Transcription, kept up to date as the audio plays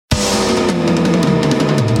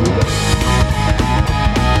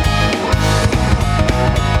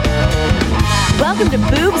Welcome to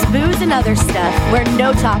Boobs, Booze, and Other Stuff, where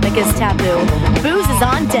no topic is taboo. Booze is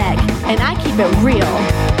on deck, and I keep it real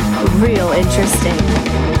interesting.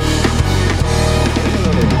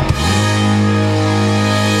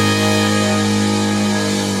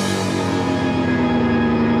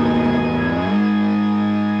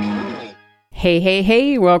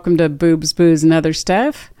 Hey, welcome to Boobs, Booze, and Other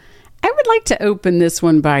Stuff. I would like to open this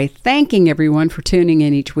one by thanking everyone for tuning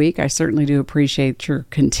in each week. I certainly do appreciate your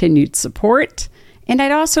continued support. And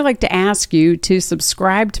I'd also like to ask you to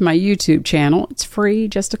subscribe to my YouTube channel. It's free,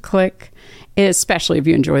 just a click, especially if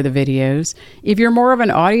you enjoy the videos. If you're more of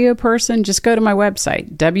an audio person, just go to my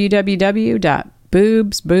website,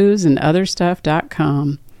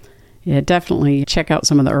 www.boobsboozeandotherstuff.com. Yeah, definitely check out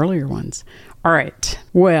some of the earlier ones. All right,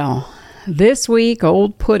 well, this week,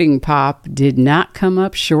 old Pudding Pop did not come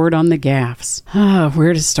up short on the gaffes.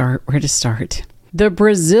 Where to start? The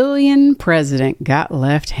Brazilian president got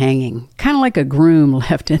left hanging, kind of like a groom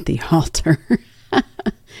left at the altar.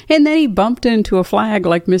 And then he bumped into a flag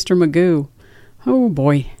like Mr. Magoo. Oh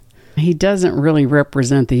boy, he doesn't really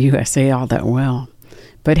represent the USA all that well.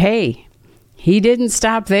 But hey, he didn't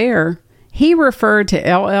stop there. He referred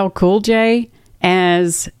to LL Cool J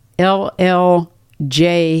as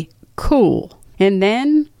LLJ Cool. And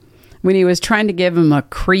then when he was trying to give him a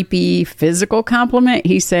creepy physical compliment,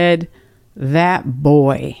 he said, "That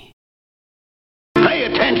boy." Pay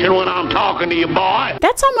attention when I'm talking to you, boy.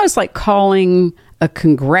 That's almost like calling a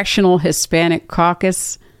congressional Hispanic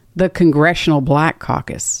caucus the Congressional Black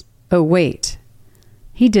Caucus. Oh, wait.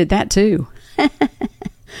 He did that too.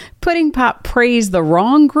 Pudding Pop praised the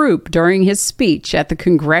wrong group during his speech at the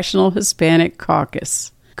Congressional Hispanic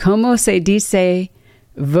Caucus. Como se dice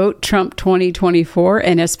Vote Trump 2024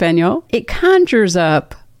 in Espanol? It conjures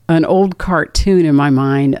up an old cartoon in my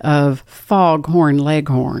mind of Foghorn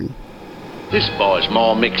Leghorn. This boy's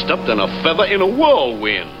more mixed up than a feather in a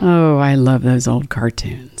whirlwind. Oh, I love those old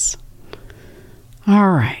cartoons.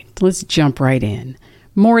 All right, let's jump right in.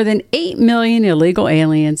 More than 8 million illegal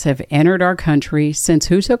aliens have entered our country since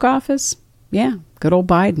who took office? Yeah, good old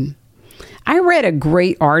Biden. I read a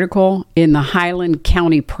great article in the Highland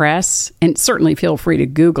County Press, and certainly feel free to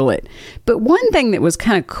Google it. But one thing that was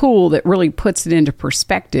kind of cool that really puts it into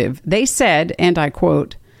perspective, they said, and I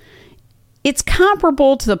quote, "It's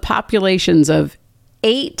comparable to the populations of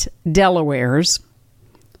 8 Delawares,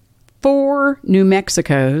 4 New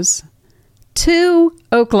Mexicos, 2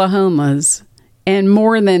 Oklahomas, and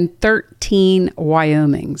more than 13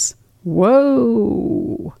 Wyomings."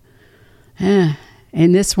 Whoa.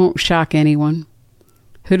 And this won't shock anyone.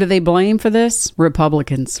 Who do they blame for this?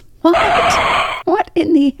 Republicans. What? What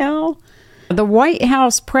in the hell? The White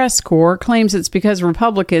House press corps claims it's because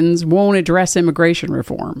Republicans won't address immigration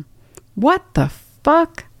reform. What the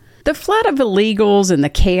fuck? The flood of illegals and the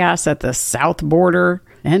chaos at the south border,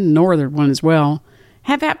 and northern one as well,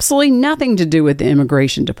 have absolutely nothing to do with the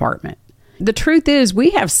immigration department. The truth is,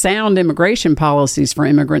 we have sound immigration policies for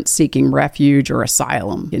immigrants seeking refuge or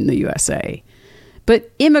asylum in the USA.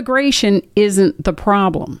 But immigration isn't the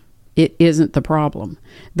problem. It isn't the problem.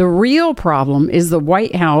 The real problem is the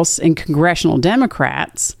White House and congressional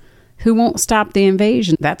Democrats who won't stop the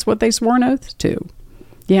invasion. That's what they swore an oath to.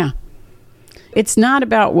 Yeah. It's not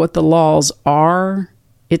about what the laws are.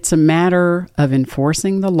 It's a matter of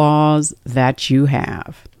enforcing the laws that you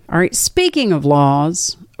have. All right, speaking of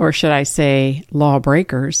laws, or should I say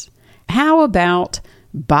lawbreakers, how about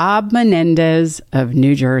Bob Menendez of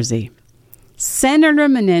New Jersey? Senator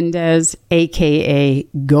Menendez, a.k.a.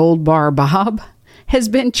 Gold Bar Bob, has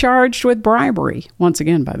been charged with bribery. Once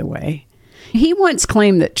again, by the way. He once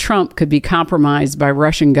claimed that Trump could be compromised by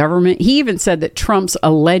Russian government. He even said that Trump's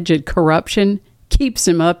alleged corruption keeps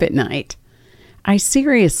him up at night. I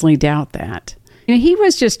seriously doubt that. He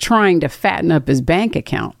was just trying to fatten up his bank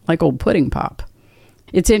account, like old Pudding Pop.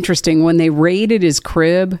 It's interesting, when they raided his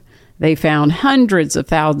crib, they found hundreds of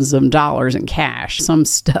thousands of dollars in cash, some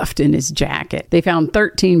stuffed in his jacket. They found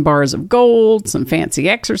 13 bars of gold, some fancy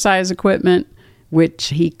exercise equipment, which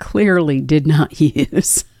he clearly did not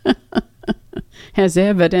use, as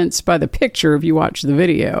evidenced by the picture if you watch the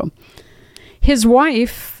video. His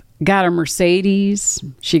wife got a Mercedes.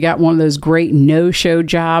 She got one of those great no-show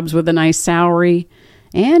jobs with a nice salary.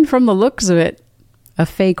 And from the looks of it, a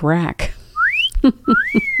fake rack.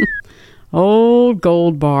 Old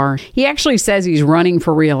Gold Bar. He actually says he's running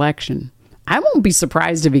for re-election. I won't be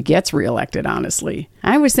surprised if he gets reelected, honestly.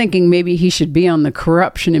 I was thinking maybe he should be on the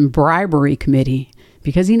Corruption and Bribery Committee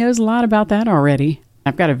because he knows a lot about that already.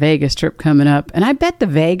 I've got a Vegas trip coming up, and I bet the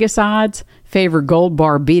Vegas odds favor Gold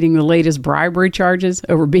Bar beating the latest bribery charges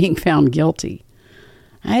over being found guilty.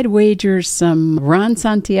 I'd wager some Ron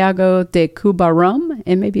Santiago de Cuba rum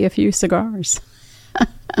and maybe a few cigars.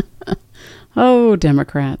 Oh,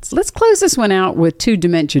 Democrats. Let's close this one out with 2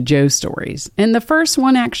 Dementia Joe stories. And the first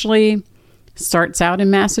one actually starts out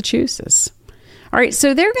in Massachusetts. All right,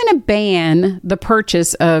 so they're going to ban the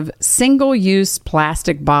purchase of single-use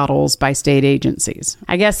plastic bottles by state agencies.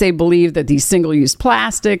 I guess they believe that these single-use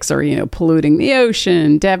plastics are, polluting the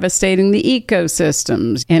ocean, devastating the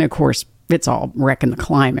ecosystems. And of course, it's all wrecking the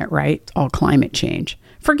climate, right? All climate change.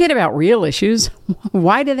 Forget about real issues.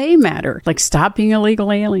 Why do they matter? Like stopping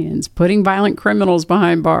illegal aliens, putting violent criminals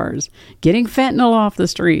behind bars, getting fentanyl off the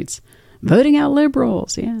streets, voting out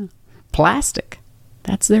liberals. Yeah. Plastic.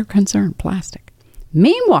 That's their concern, plastic.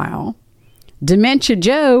 Meanwhile, Dementia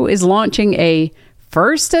Joe is launching a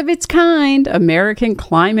first-of-its-kind American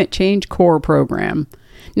Climate Change Corps program.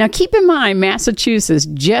 Now, keep in mind, Massachusetts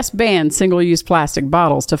just banned single-use plastic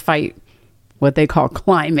bottles to fight what they call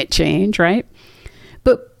climate change, right?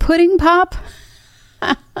 But Pudding Pop,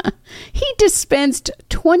 he dispensed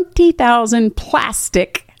 20,000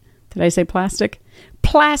 plastic, did I say plastic?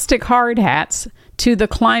 Plastic hard hats to the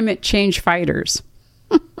climate change fighters.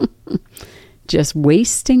 Just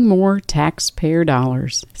wasting more taxpayer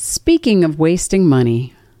dollars. Speaking of wasting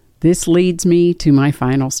money, this leads me to my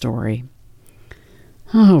final story.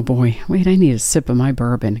 Oh boy, wait, I need a sip of my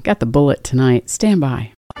bourbon. Got the bullet tonight. Stand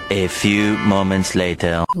by. A few moments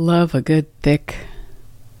later. Love a good thick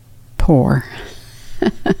pour.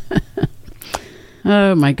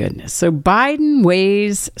 Oh my goodness. So Biden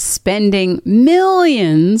weighs spending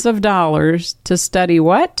millions of dollars to study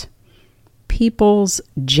what? People's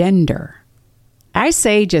gender. I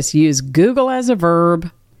say just use Google as a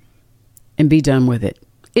verb and be done with it.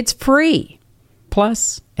 It's free.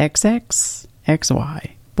 Plus XX,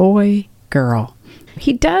 XY. Boy, girl.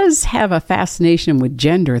 He does have a fascination with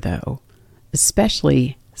gender, though,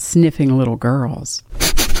 especially sniffing little girls.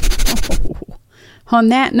 Oh. On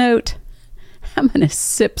that note, I'm going to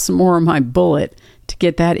sip some more of my bullet to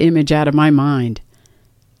get that image out of my mind.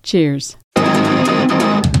 Cheers.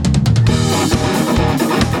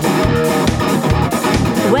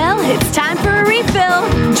 Well, it's time for a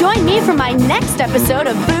refill. Join me for my next episode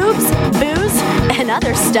of Boobs, Booze, and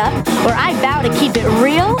Other Stuff, where I vow to keep it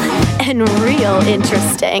real and real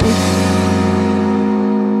interesting.